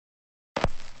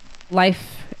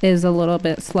life is a little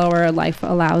bit slower. Life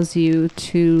allows you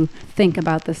to think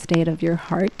about the state of your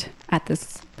heart at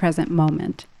this present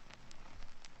moment.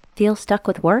 Feel stuck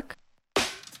with work?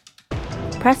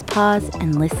 Press pause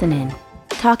and listen in.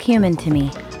 Talk Human to Me,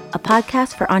 a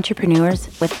podcast for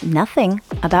entrepreneurs with nothing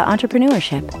about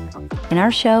entrepreneurship. In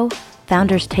our show,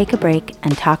 founders take a break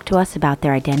and talk to us about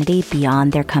their identity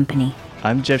beyond their company.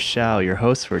 I'm Jeff Shao, your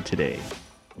host for today.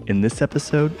 In this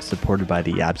episode, supported by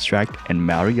The Abstract and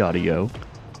Maori Audio,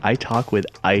 I talk with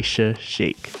Aisha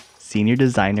Sheikh, senior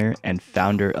designer and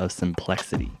founder of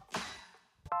Simplicities.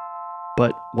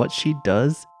 But what she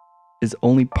does is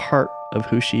only part of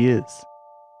who she is.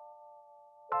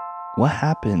 What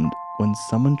happened when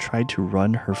someone tried to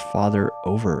run her father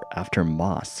over after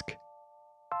mosque?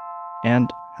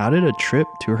 And how did a trip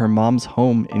to her mom's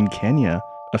home in Kenya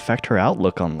affect her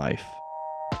outlook on life?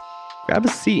 Grab a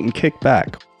seat and kick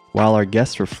back while our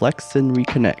guest reflects and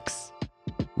reconnects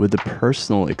with the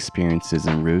personal experiences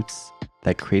and roots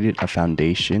that created a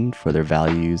foundation for their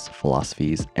values,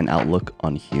 philosophies, and outlook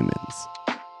on humans.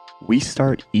 We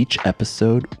start each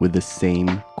episode with the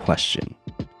same question.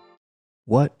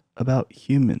 What about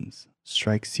humans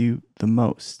strikes you the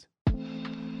most?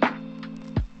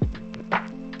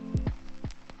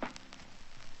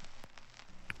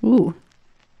 Ooh,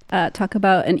 talk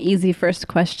about an easy first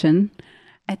question.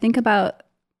 I think about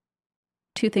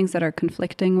two things that are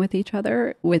conflicting with each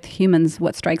other. With humans,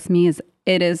 what strikes me is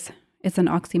it's an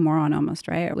oxymoron almost,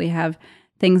 right? We have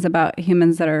things about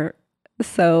humans that are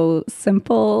so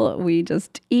simple. We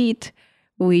just eat,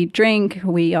 we drink,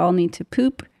 we all need to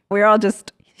poop. We're all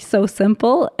just so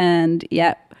simple, and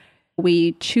yet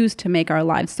we choose to make our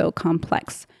lives so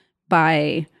complex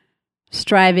by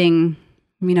striving,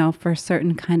 for a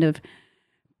certain kind of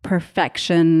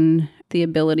perfection, the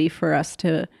ability for us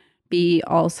to be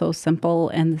all so simple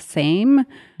and the same,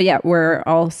 but yet we're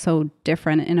all so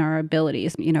different in our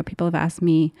abilities. People have asked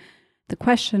me the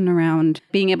question around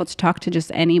being able to talk to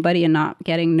just anybody and not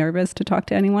getting nervous to talk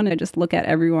to anyone. I just look at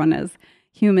everyone as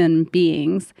human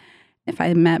beings. If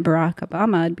I met Barack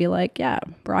Obama, I'd be like, yeah,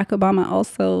 Barack Obama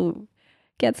also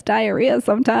gets diarrhea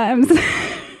sometimes.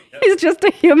 He's just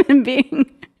a human being.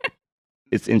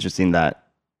 It's interesting that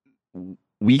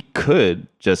we could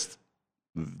just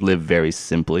live very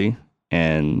simply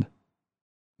and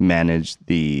manage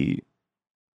the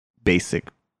basic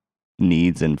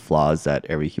needs and flaws that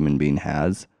every human being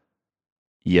has.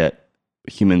 Yet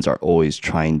humans are always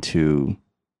trying to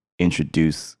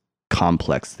introduce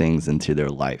complex things into their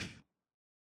life.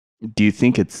 Do you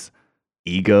think it's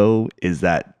ego? Is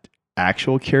that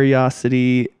actual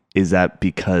curiosity? Is that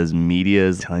because media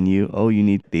is telling you, oh, you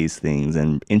need these things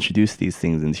and introduce these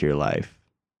things into your life?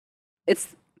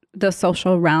 It's the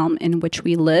social realm in which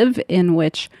we live, in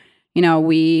which,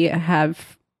 we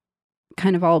have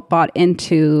kind of all bought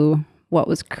into what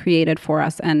was created for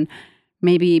us. And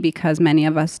maybe because many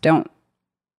of us don't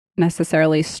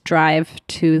necessarily strive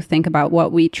to think about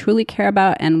what we truly care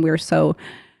about, and we're so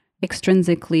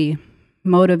extrinsically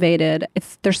motivated.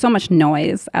 There's so much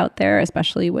noise out there,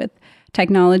 especially with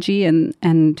technology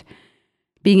and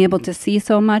being able to see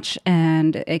so much,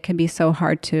 and it can be so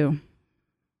hard to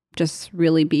just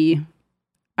really be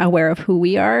aware of who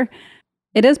we are.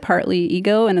 It is partly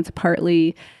ego, and it's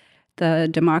partly the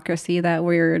democracy that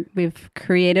we've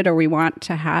created or we want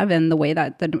to have, and the way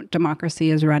that the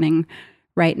democracy is running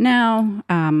right now,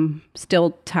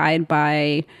 still tied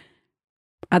by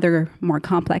other more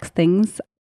complex things.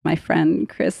 My friend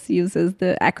Chris uses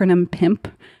the acronym PIMP: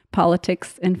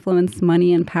 politics, influence,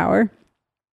 money, and power.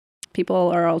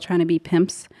 People are all trying to be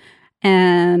pimps.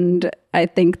 And I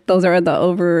think those are the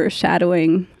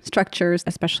overshadowing structures,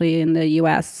 especially in the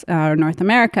US or North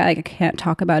America. I can't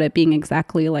talk about it being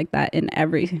exactly like that in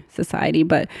every society,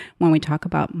 but when we talk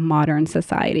about modern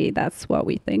society, that's what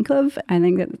we think of. I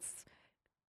think that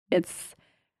it's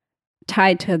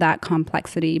tied to that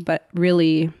complexity, but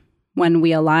really when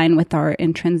we align with our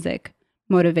intrinsic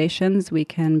motivations, we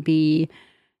can be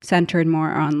centered more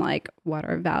on like what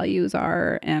our values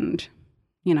are and,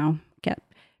 get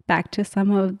back to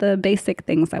some of the basic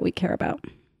things that we care about.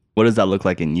 What does that look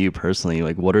like in you personally?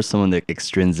 Like, what are some of the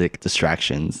extrinsic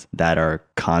distractions that are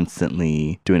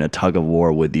constantly doing a tug of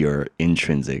war with your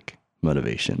intrinsic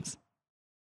motivations?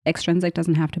 Extrinsic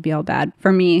doesn't have to be all bad.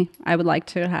 For me, I would like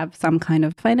to have some kind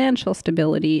of financial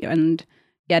stability and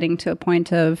getting to a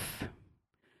point of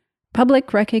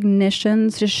public recognition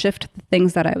to shift the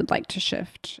things that I would like to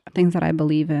shift, things that I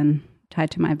believe in,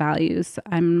 tied to my values.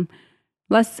 I'm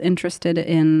less interested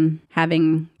in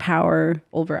having power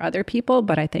over other people,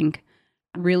 but I think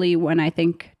really when I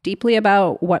think deeply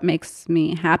about what makes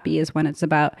me happy is when it's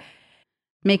about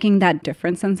making that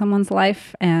difference in someone's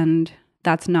life. And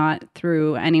that's not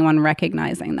through anyone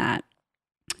recognizing that.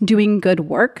 Doing good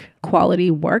work,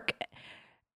 quality work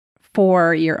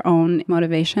for your own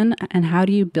motivation. And how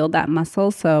do you build that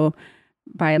muscle? So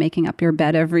by making up your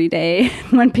bed every day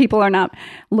when people are not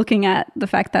looking at the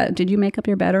fact that, did you make up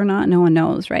your bed or not? No one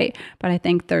knows, right? But I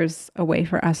think there's a way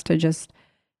for us to just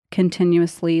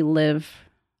continuously live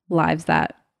lives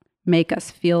that make us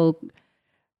feel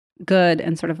good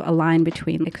and sort of align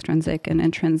between extrinsic and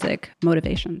intrinsic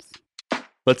motivations.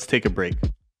 Let's take a break.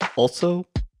 Also,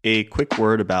 a quick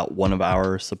word about one of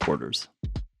our supporters.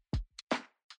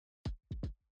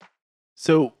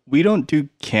 So we don't do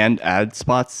canned ad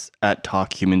spots at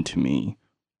Talk Human to Me.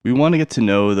 We want to get to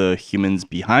know the humans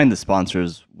behind the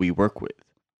sponsors we work with.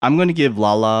 I'm going to give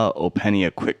Lala Openny a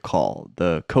quick call,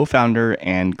 the co-founder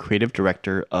and creative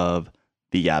director of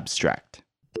The Abstract.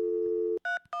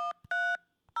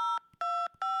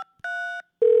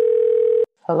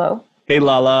 Hello? Hey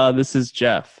Lala, this is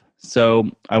Jeff. So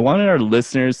I wanted our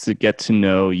listeners to get to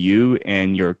know you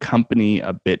and your company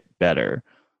a bit better.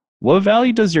 What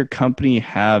value does your company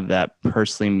have that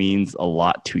personally means a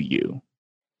lot to you?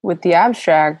 With the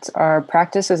abstract, our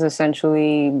practice is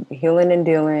essentially healing and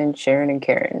dealing, sharing and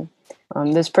caring.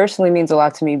 This personally means a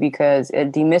lot to me because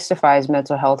it demystifies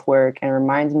mental health work and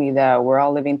reminds me that we're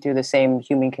all living through the same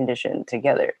human condition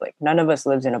together. Like none of us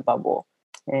lives in a bubble.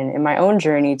 And in my own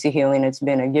journey to healing, it's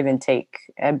been a give and take,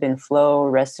 ebb and flow,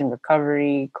 rest and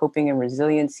recovery, coping and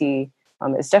resiliency.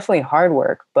 It's definitely hard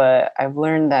work, but I've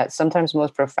learned that sometimes the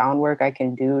most profound work I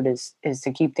can do is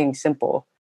to keep things simple.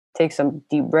 Take some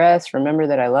deep breaths, remember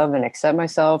that I love and accept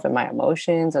myself and my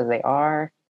emotions as they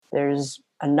are. There's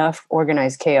enough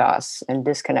organized chaos and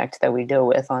disconnect that we deal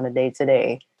with on a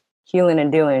day-to-day. Healing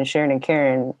and dealing, sharing and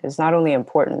caring is not only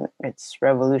important, it's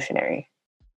revolutionary.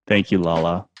 Thank you,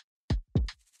 Lala.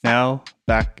 Now,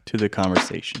 back to the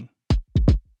conversation.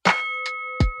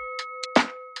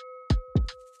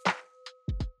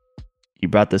 You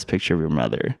brought this picture of your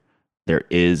mother. There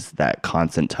is that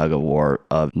constant tug of war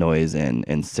of noise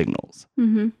and signals.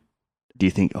 Mm-hmm. Do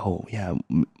you think, oh, yeah,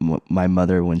 my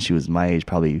mother, when she was my age,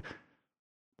 probably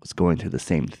was going through the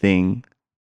same thing?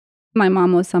 My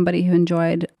mom was somebody who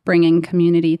enjoyed bringing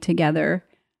community together.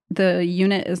 The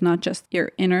unit is not just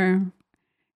your inner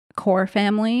core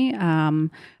family,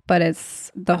 but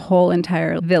it's the whole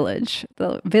entire village,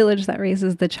 the village that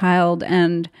raises the child.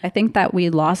 And I think that we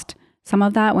lost some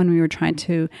of that when we were trying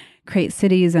to create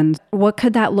cities. And what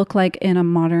could that look like in a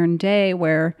modern day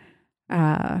where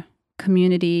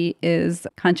community is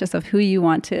conscious of who you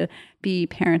want to be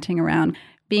parenting around?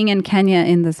 Being in Kenya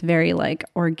in this very like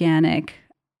organic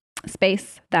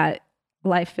space that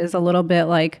life is a little bit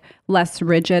like less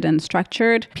rigid and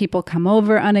structured. People come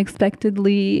over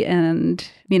unexpectedly and,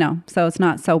 so it's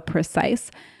not so precise.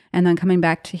 And then coming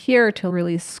back to here to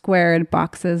really squared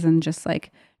boxes and just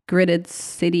like gridded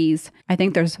cities, I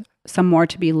think there's some more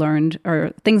to be learned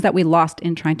or things that we lost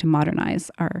in trying to modernize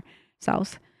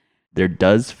ourselves. There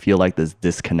does feel like this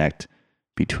disconnect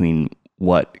between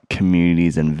what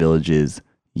communities and villages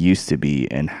used to be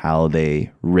and how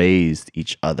they raised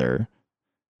each other.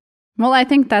 Well, I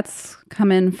think that's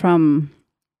coming from,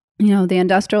 the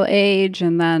industrial age,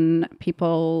 and then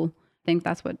people think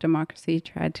that's what democracy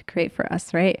tried to create for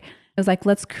us, right? It was like,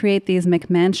 let's create these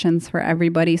McMansions for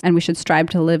everybody, and we should strive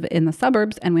to live in the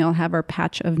suburbs, and we all have our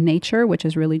patch of nature, which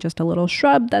is really just a little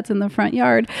shrub that's in the front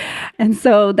yard. And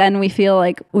so then we feel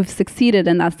like we've succeeded,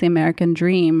 and that's the American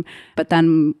dream. But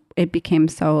then it became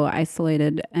so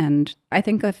isolated, and I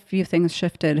think a few things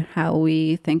shifted how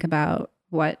we think about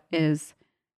what is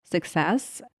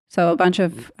success. So a bunch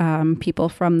of people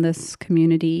from this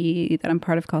community that I'm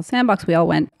part of called Sandbox, we all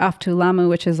went off to Lamu,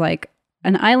 which is like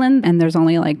an island, and there's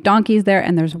only like donkeys there,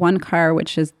 and there's one car,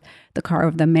 which is the car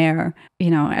of the mayor.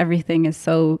 Everything is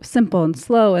so simple and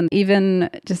slow. And even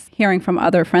just hearing from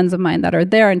other friends of mine that are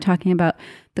there and talking about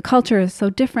the culture is so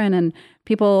different, and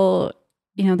people,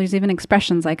 there's even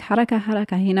expressions like haraka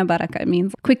haraka hina baraka. It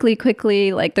means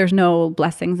quickly, like there's no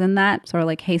blessings in that. Sort of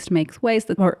like haste makes waste.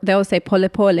 Or they always say pole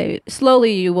pole.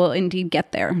 Slowly you will indeed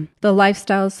get there. The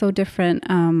lifestyle is so different.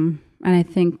 And I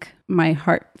think my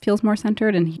heart feels more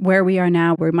centered. And where we are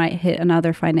now, we might hit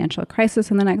another financial crisis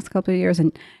in the next couple of years.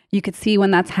 And you could see when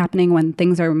that's happening, when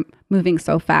things are moving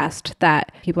so fast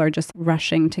that people are just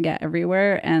rushing to get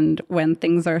everywhere. And when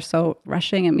things are so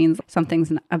rushing, it means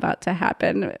something's about to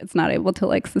happen. It's not able to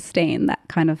like sustain that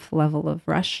kind of level of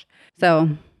rush. So,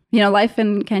 life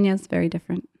in Kenya is very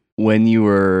different. When you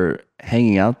were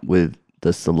hanging out with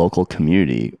the local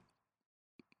community,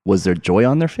 was there joy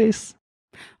on their face?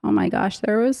 Oh my gosh,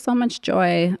 there was so much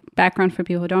joy. Background for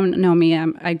people who don't know me,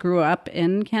 I grew up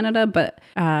in Canada, but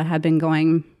have been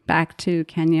going back to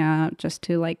Kenya just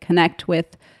to like connect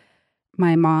with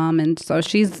my mom. And so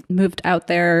she's moved out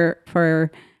there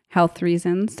for health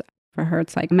reasons. For her,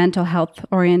 it's like mental health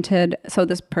oriented. So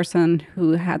this person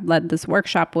who had led this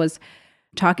workshop was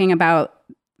talking about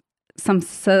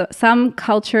some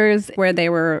cultures where they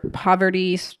were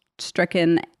poverty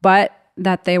stricken, but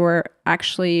that they were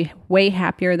actually way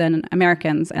happier than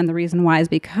Americans. And the reason why is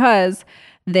because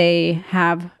they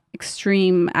have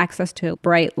extreme access to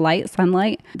bright light,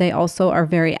 sunlight. They also are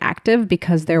very active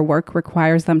because their work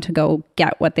requires them to go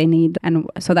get what they need. And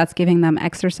so that's giving them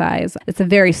exercise. It's a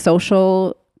very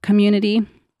social community.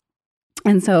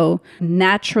 And so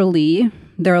naturally,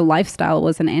 their lifestyle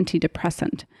was an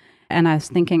antidepressant. And I was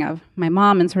thinking of my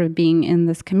mom and sort of being in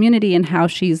this community and how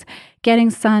she's getting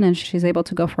sun and she's able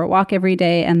to go for a walk every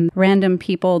day, and random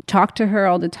people talk to her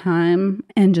all the time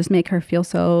and just make her feel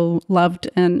so loved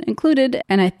and included.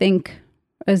 And I think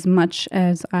as much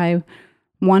as I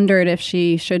wondered if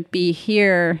she should be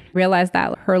here, realized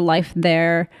that her life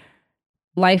there,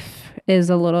 life is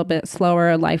a little bit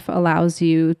slower. Life allows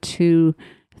you to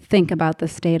think about the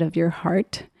state of your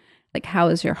heart. Like, how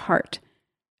is your heart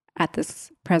at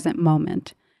this present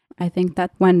moment? I think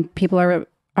that when people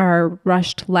are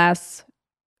rushed less,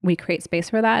 we create space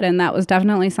for that. And that was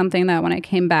definitely something that when I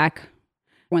came back,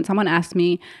 when someone asked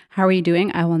me, how are you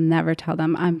doing? I will never tell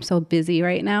them I'm so busy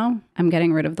right now. I'm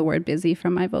getting rid of the word busy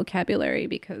from my vocabulary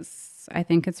because I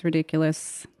think it's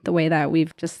ridiculous the way that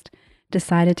we've just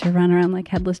decided to run around like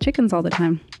headless chickens all the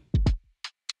time.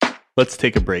 Let's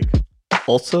take a break.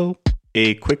 Also,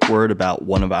 a quick word about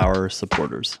one of our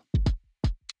supporters.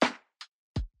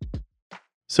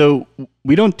 So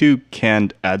we don't do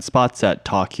canned ad spots at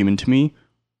Talk Human to Me.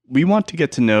 We want to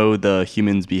get to know the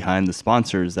humans behind the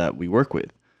sponsors that we work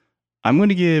with. I'm going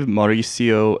to give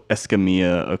Mauricio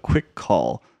Escamilla a quick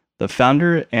call, the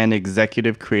founder and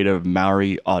executive creator of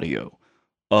Maori Audio,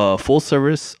 a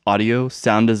full-service audio,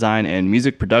 sound design, and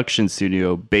music production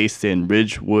studio based in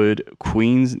Ridgewood,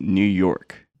 Queens, New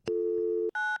York.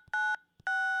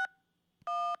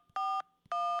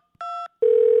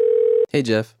 Hey,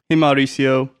 Jeff. Hey,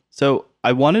 Mauricio. So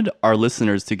I wanted our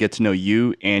listeners to get to know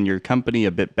you and your company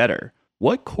a bit better.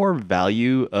 What core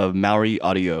value of Maori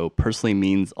Audio personally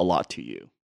means a lot to you?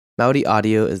 Maori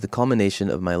Audio is the culmination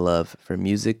of my love for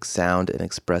music, sound, and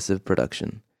expressive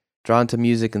production. Drawn to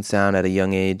music and sound at a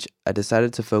young age, I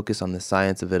decided to focus on the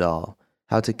science of it all,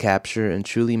 how to capture and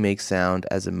truly make sound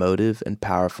as emotive and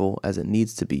powerful as it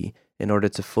needs to be in order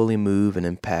to fully move and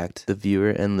impact the viewer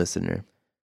and listener.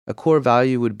 A core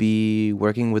value would be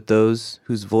working with those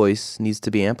whose voice needs to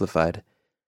be amplified.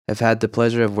 I've had the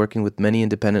pleasure of working with many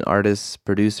independent artists,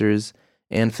 producers,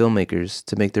 and filmmakers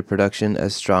to make their production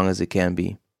as strong as it can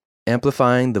be.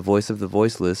 Amplifying the voice of the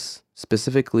voiceless,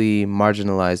 specifically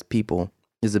marginalized people,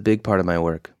 is a big part of my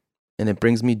work, and it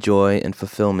brings me joy and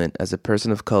fulfillment as a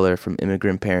person of color from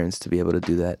immigrant parents to be able to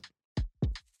do that.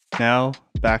 Now,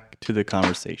 back to the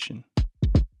conversation.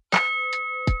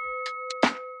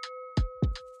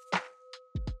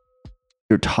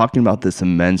 You're talking about this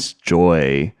immense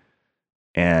joy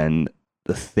and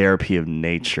the therapy of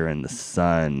nature and the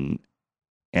sun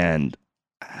and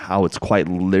how it's quite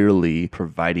literally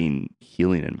providing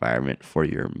healing environment for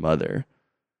your mother.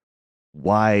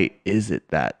 Why is it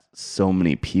that so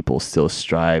many people still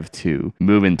strive to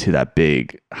move into that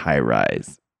big high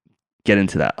rise, get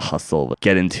into that hustle,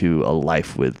 get into a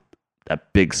life with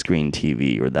that big screen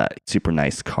TV or that super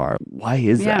nice car? Why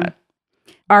is that?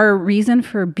 Our reason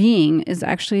for being is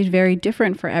actually very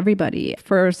different for everybody.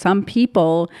 For some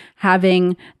people,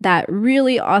 having that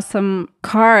really awesome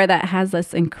car that has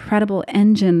this incredible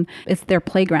engine, it's their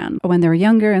playground. When they're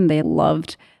younger and they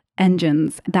loved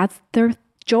engines, that's their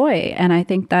joy. And I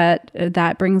think that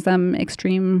that brings them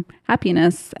extreme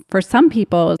happiness. For some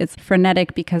people, it's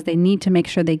frenetic because they need to make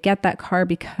sure they get that car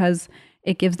because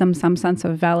it gives them some sense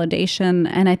of validation.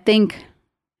 And I think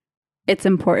it's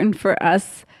important for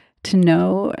us to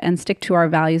know and stick to our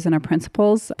values and our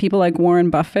principles. People like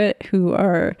Warren Buffett, who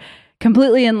are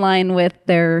completely in line with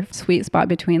their sweet spot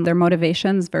between their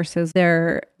motivations versus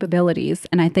their abilities.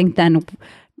 And I think then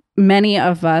many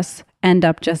of us end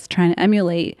up just trying to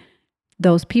emulate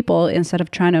those people instead of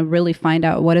trying to really find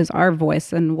out what is our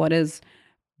voice and what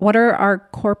are our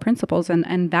core principles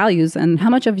and values, and how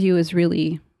much of you is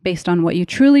really based on what you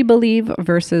truly believe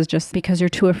versus just because you're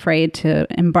too afraid to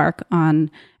embark on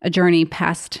a journey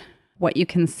past what you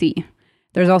can see.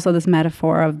 There's also this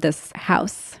metaphor of this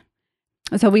house.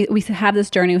 So we have this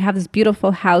journey, we have this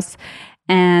beautiful house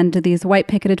and these white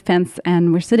picketed fence,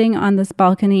 and we're sitting on this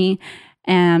balcony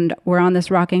And we're on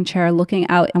this rocking chair looking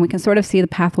out, and we can sort of see the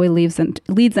pathway leads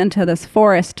into this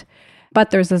forest, but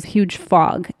there's this huge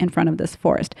fog in front of this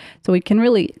forest. So we can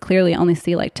really clearly only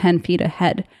see like 10 feet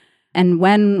ahead. And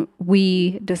when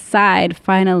we decide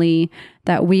finally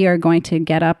that we are going to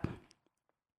get up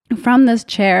from this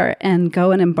chair and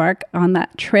go and embark on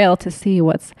that trail to see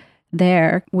what's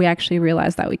there, we actually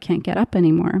realize that we can't get up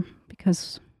anymore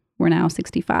because we're now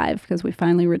 65 because we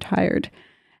finally retired.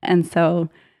 And so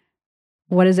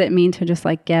what does it mean to just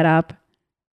like get up,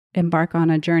 embark on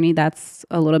a journey that's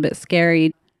a little bit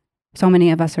scary? So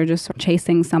many of us are just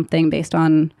chasing something based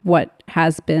on what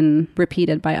has been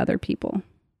repeated by other people.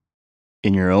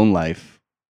 In your own life,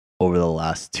 over the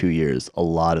last 2 years, a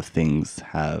lot of things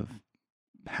have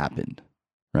happened,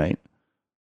 right?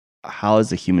 How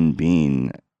has a human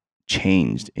being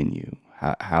changed in you?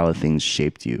 How have things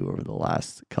shaped you over the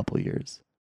last couple of years?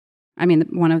 I mean,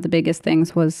 one of the biggest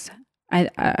things was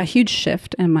a huge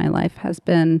shift in my life has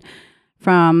been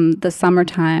from the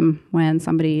summertime when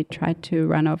somebody tried to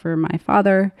run over my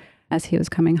father as he was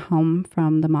coming home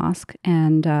from the mosque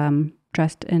and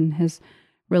dressed in his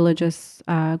religious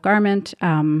garment.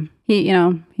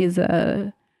 He's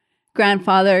a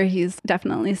grandfather. He's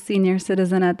definitely a senior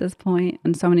citizen at this point.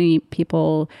 And so many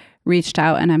people reached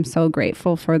out, and I'm so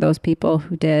grateful for those people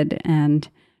who did and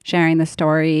sharing the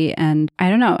story. And I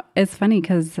don't know, it's funny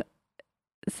because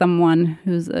someone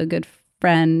who's a good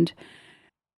friend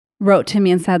wrote to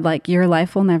me and said, like, your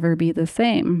life will never be the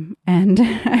same. And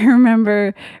I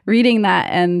remember reading that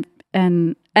and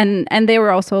they were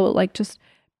also like just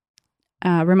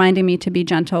reminding me to be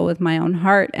gentle with my own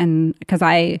heart. And because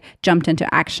I jumped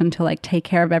into action to like take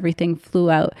care of everything, flew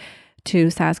out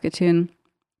to Saskatoon.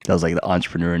 That was like the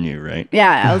entrepreneur in you, right?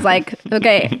 Yeah, I was like,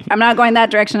 okay, I'm not going that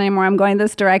direction anymore. I'm going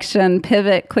this direction,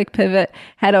 quick pivot,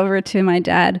 head over to my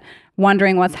dad,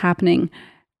 wondering what's happening,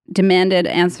 demanded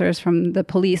answers from the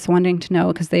police, wanting to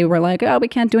know because they were like, oh, we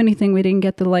can't do anything. We didn't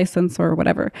get the license or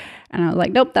whatever. And I was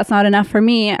like, nope, that's not enough for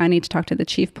me. I need to talk to the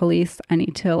chief police. I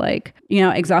need to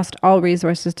exhaust all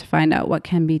resources to find out what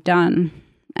can be done.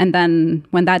 And then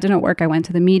when that didn't work, I went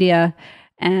to the media,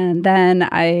 and then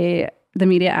the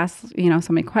media asked,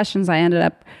 so many questions. I ended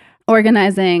up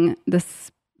organizing this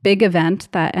big event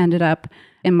that ended up,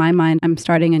 in my mind, I'm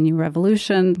starting a new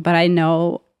revolution. But I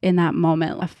know in that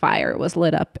moment, a fire was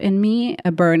lit up in me,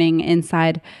 a burning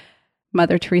inside.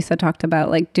 Mother Teresa talked about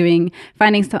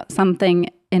finding something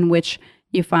in which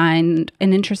you find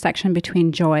an intersection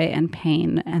between joy and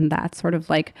pain. And that's sort of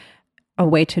like a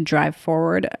way to drive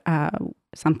forward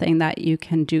something that you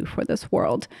can do for this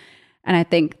world. And I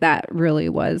think that really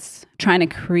was trying to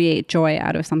create joy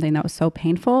out of something that was so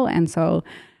painful. And so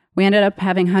we ended up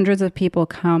having hundreds of people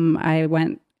come. I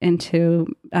went into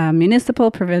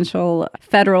municipal, provincial,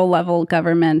 federal level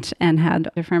government and had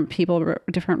different people,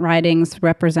 different ridings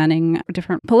representing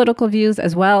different political views,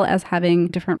 as well as having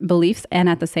different beliefs. And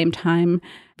at the same time,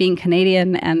 being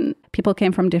Canadian, and people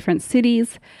came from different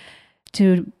cities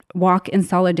to walk in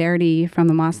solidarity from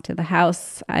the mosque to the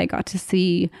house. I got to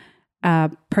see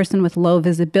a person with low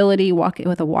visibility walk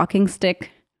with a walking stick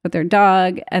with their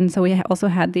dog. And so we also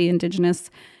had the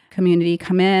Indigenous community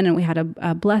come in, and we had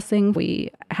a blessing. We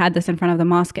had this in front of the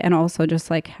mosque, and also just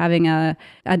like having a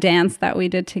dance that we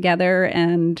did together.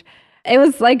 And it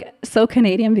was like so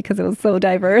Canadian because it was so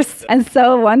diverse and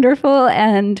so wonderful.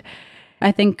 And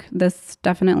I think this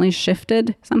definitely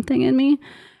shifted something in me.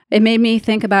 It made me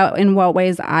think about in what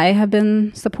ways I have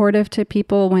been supportive to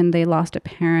people when they lost a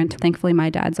parent. Thankfully, my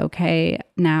dad's okay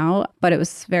now, but it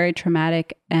was very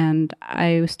traumatic. And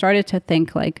I started to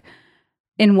think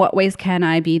in what ways can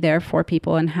I be there for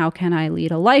people, and how can I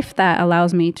lead a life that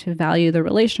allows me to value the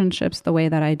relationships the way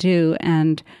that I do?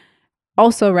 And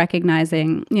also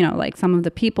recognizing, some of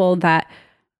the people that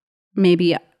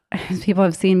maybe people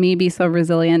have seen me be so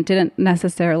resilient didn't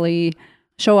necessarily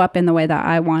show up in the way that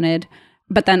I wanted.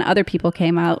 But then other people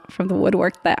came out from the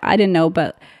woodwork that I didn't know.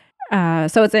 But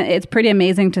so it's pretty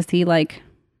amazing to see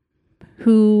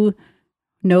who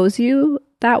knows you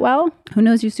that well, who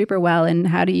knows you super well, and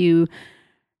how do you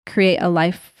create a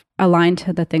life aligned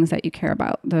to the things that you care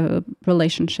about, the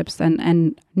relationships,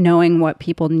 and knowing what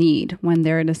people need when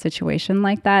they're in a situation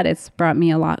like that. It's brought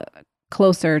me a lot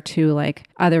closer to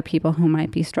other people who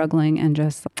might be struggling, and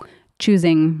just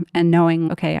choosing and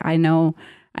knowing, okay, I know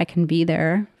I can be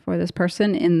there for this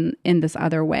person in this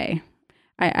other way.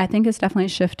 I think it's definitely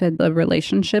shifted the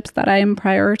relationships that I am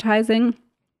prioritizing.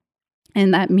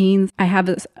 And that means I have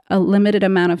a limited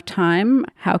amount of time.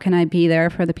 How can I be there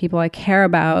for the people I care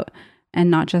about, and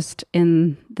not just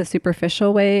in the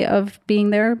superficial way of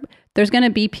being there? There's going to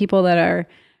be people that are,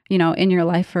 in your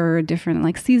life for different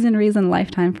like season, reason,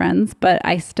 lifetime friends. But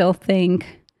I still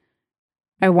think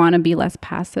I want to be less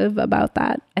passive about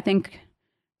that. I think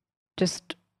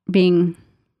just being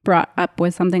brought up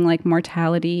with something like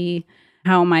mortality,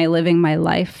 how am I living my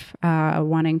life,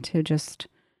 wanting to just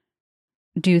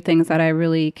do things that I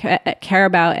really care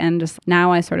about. And just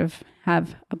now I sort of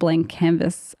have a blank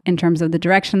canvas in terms of the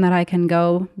direction that I can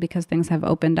go because things have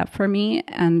opened up for me.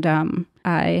 And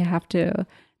I have to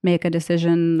make a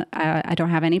decision. I don't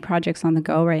have any projects on the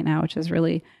go right now, which is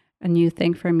really a new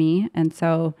thing for me. And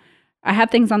so I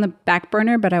have things on the back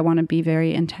burner, but I want to be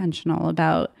very intentional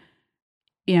about,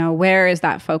 where is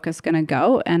that focus going to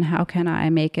go and how can I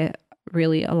make it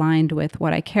really aligned with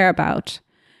what I care about.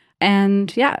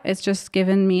 And yeah, it's just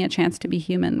given me a chance to be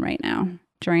human right now.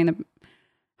 During the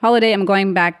holiday, I'm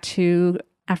going back to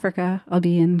Africa. I'll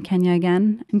be in Kenya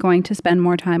again. I'm going to spend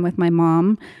more time with my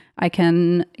mom. I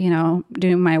can,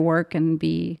 do my work and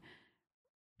be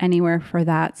anywhere for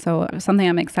that. So something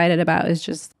I'm excited about is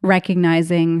just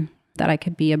recognizing that I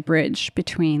could be a bridge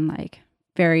between like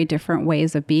very different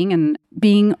ways of being and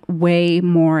being way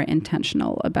more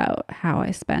intentional about how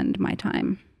I spend my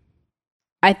time.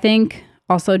 I think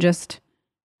also just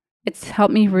it's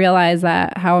helped me realize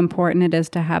that how important it is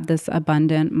to have this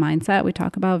abundant mindset we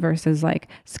talk about versus like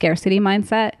scarcity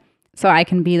mindset. So I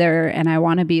can be there and I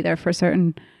want to be there for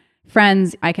certain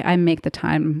friends. I make the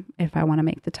time if I want to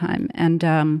make the time. And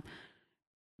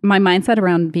my mindset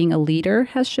around being a leader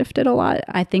has shifted a lot.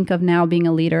 I think of now being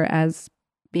a leader as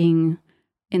being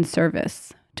in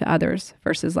service to others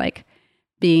versus like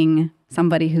being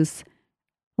somebody who's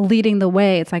leading the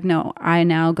way. It's like, no, I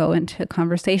now go into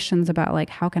conversations about like,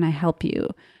 how can I help you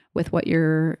with what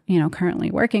you're,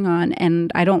 currently working on?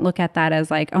 And I don't look at that as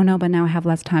like, oh no, but now I have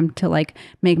less time to like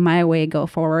make my way go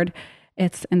forward.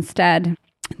 It's instead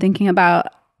thinking about,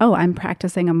 oh, I'm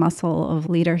practicing a muscle of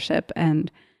leadership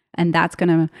and that's going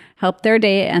to help their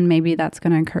day. And maybe that's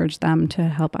going to encourage them to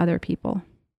help other people.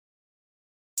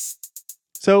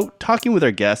 So, talking with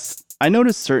our guests, I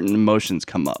noticed certain emotions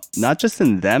come up, not just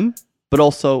in them, but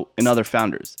also in other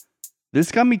founders.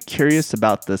 This got me curious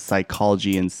about the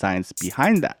psychology and science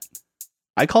behind that.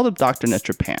 I called up Dr.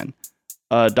 Netra Pan,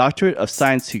 a doctorate of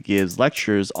science who gives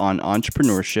lectures on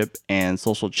entrepreneurship and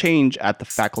social change at the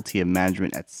Faculty of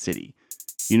Management at City,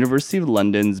 University of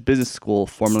London's business school,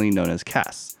 formerly known as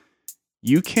CAS.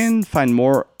 You can find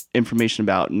more information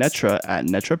about Netra at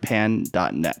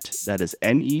netrapan.net. That is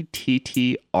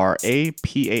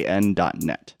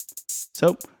nettrapan.net.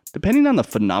 So, depending on the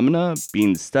phenomena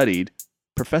being studied,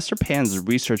 Professor Pan's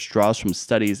research draws from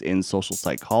studies in social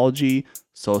psychology,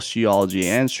 sociology,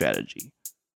 and strategy.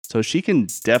 So she can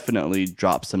definitely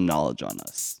drop some knowledge on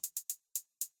us.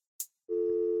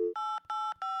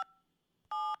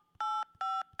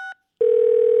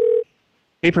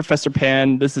 Hey, Professor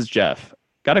Pan, this is Jeff.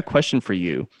 Got a question for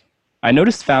you. I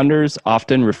noticed founders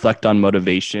often reflect on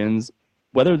motivations,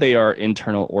 whether they are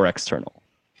internal or external.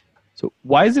 So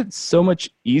why is it so much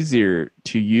easier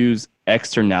to use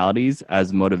externalities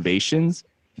as motivations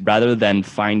rather than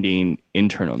finding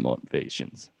internal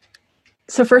motivations?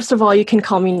 So first of all, you can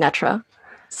call me Netra.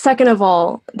 Second of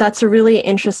all, that's a really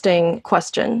interesting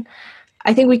question.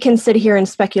 I think we can sit here and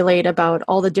speculate about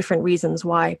all the different reasons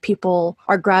why people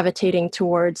are gravitating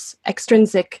towards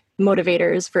extrinsic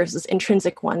motivators versus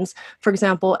intrinsic ones. For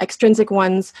example, extrinsic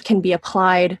ones can be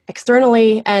applied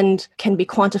externally and can be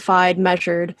quantified,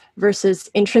 measured, versus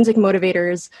intrinsic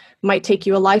motivators might take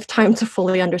you a lifetime to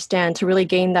fully understand, to really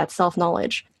gain that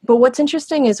self-knowledge. But what's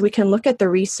interesting is we can look at the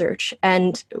research,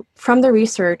 and from the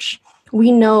research,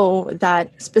 we know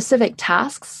that specific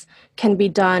tasks can be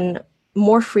done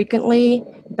more frequently,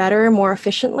 better, more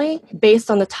efficiently,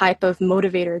 based on the type of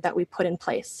motivator that we put in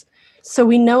place. So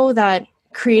we know that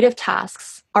creative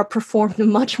tasks are performed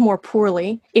much more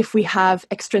poorly if we have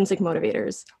extrinsic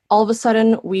motivators. All of a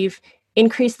sudden, we've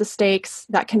increased the stakes.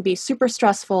 That can be super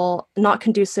stressful, not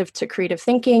conducive to creative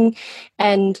thinking,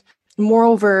 and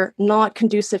moreover, not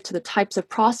conducive to the types of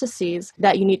processes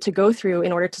that you need to go through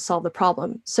in order to solve the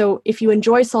problem. So if you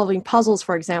enjoy solving puzzles,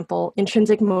 for example,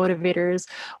 intrinsic motivators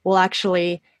will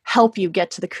actually help you get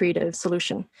to the creative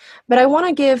solution. But I want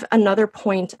to give another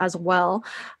point as well,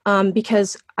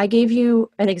 because I gave you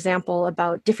an example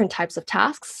about different types of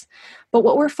tasks. But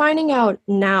what we're finding out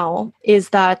now is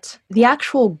that the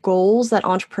actual goals that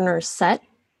entrepreneurs set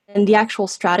and the actual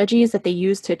strategies that they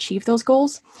use to achieve those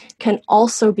goals can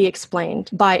also be explained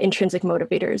by intrinsic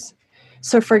motivators.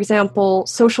 So, for example,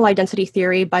 social identity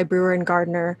theory by Brewer and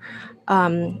Gardner,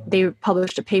 they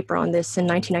published a paper on this in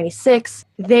 1996.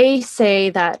 They say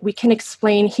that we can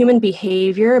explain human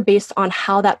behavior based on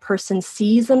how that person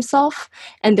sees themselves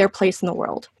and their place in the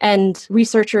world. And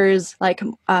researchers like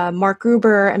Mark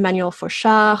Gruber, Emmanuel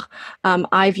Fauchard,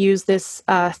 I've used this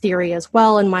theory as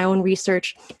well in my own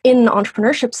research in an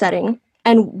entrepreneurship setting.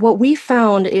 And what we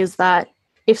found is that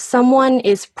if someone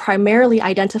is primarily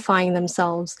identifying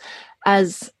themselves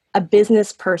as a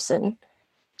business person,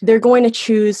 they're going to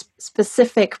choose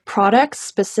specific products,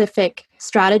 specific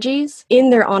strategies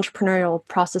in their entrepreneurial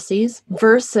processes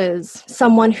versus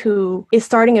someone who is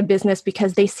starting a business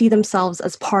because they see themselves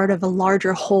as part of a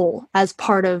larger whole, as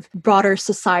part of broader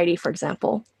society, for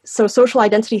example. So social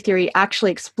identity theory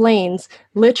actually explains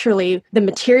literally the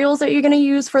materials that you're going to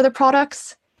use for the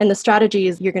products and the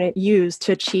strategies you're going to use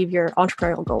to achieve your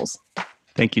entrepreneurial goals.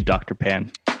 Thank you, Dr.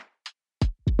 Pan.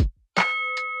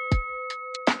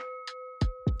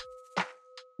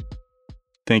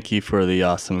 Thank you for the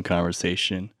awesome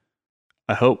conversation.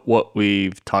 I hope what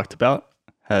we've talked about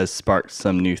has sparked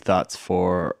some new thoughts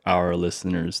for our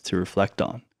listeners to reflect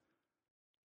on.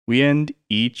 We end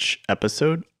each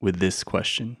episode with this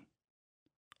question.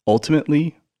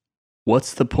 Ultimately,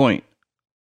 what's the point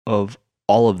of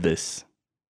all of this?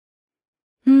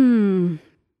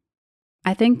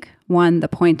 I think, one, the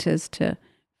point is to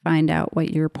find out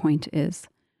what your point is.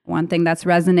 One thing that's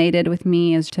resonated with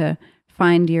me is to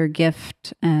find your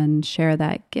gift and share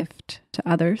that gift to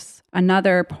others.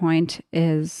 Another point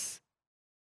is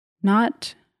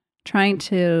not trying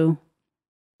to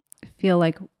feel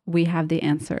like we have the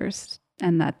answers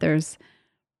and that there's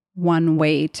one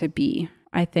way to be.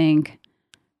 I think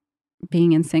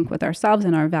being in sync with ourselves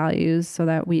and our values so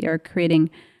that we are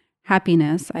creating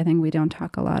happiness. I think we don't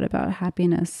talk a lot about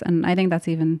happiness. And I think that's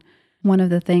even one of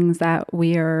the things that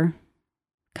we are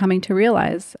coming to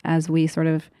realize as we sort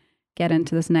of get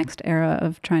into this next era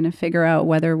of trying to figure out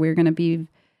whether we're going to be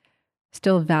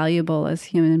still valuable as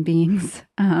human beings,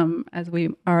 as we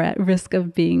are at risk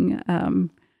of being,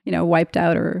 wiped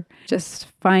out, or just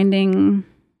finding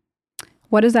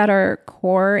what is at our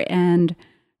core and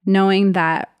knowing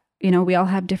that we all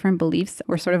have different beliefs.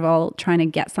 We're sort of all trying to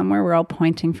get somewhere. We're all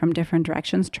pointing from different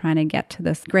directions, trying to get to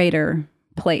this greater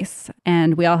place.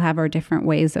 And we all have our different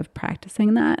ways of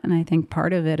practicing that. And I think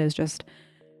part of it is just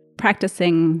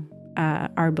practicing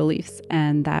our beliefs.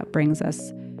 And that brings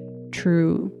us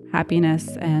true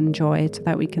happiness and joy so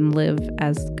that we can live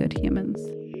as good humans.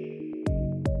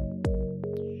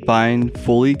 Find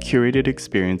fully curated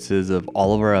experiences of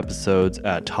all of our episodes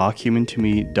at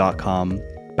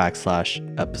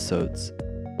talkhumantomeme.com/episodes.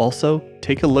 Also,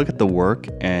 take a look at the work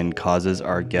and causes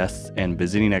our guests and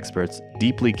visiting experts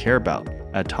deeply care about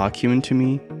at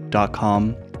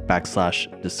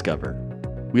talkhumantomeme.com/discover.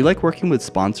 We like working with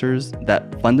sponsors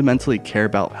that fundamentally care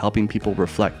about helping people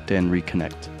reflect and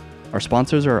reconnect. Our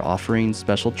sponsors are offering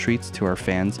special treats to our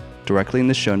fans directly in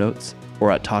the show notes or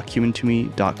at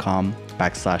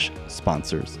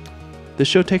talkhumantomeme.com/sponsors. This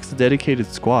show takes a dedicated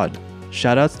squad.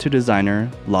 Shoutouts to designer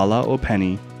Lala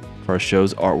Openny for our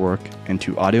show's artwork and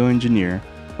to audio engineer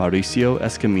Mauricio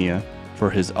Escamilla for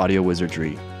his audio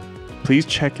wizardry. Please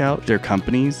check out their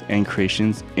companies and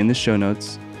creations in the show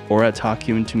notes or at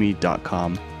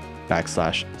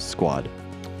talkhumantomeme.com/squad.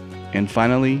 And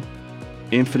finally,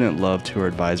 infinite love to our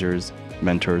advisors,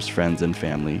 mentors, friends, and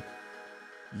family.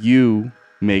 You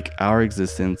make our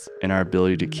existence and our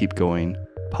ability to keep going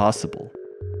possible.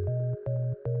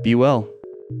 Be well,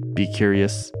 be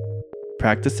curious,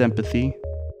 practice empathy,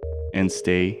 and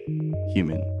stay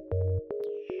human.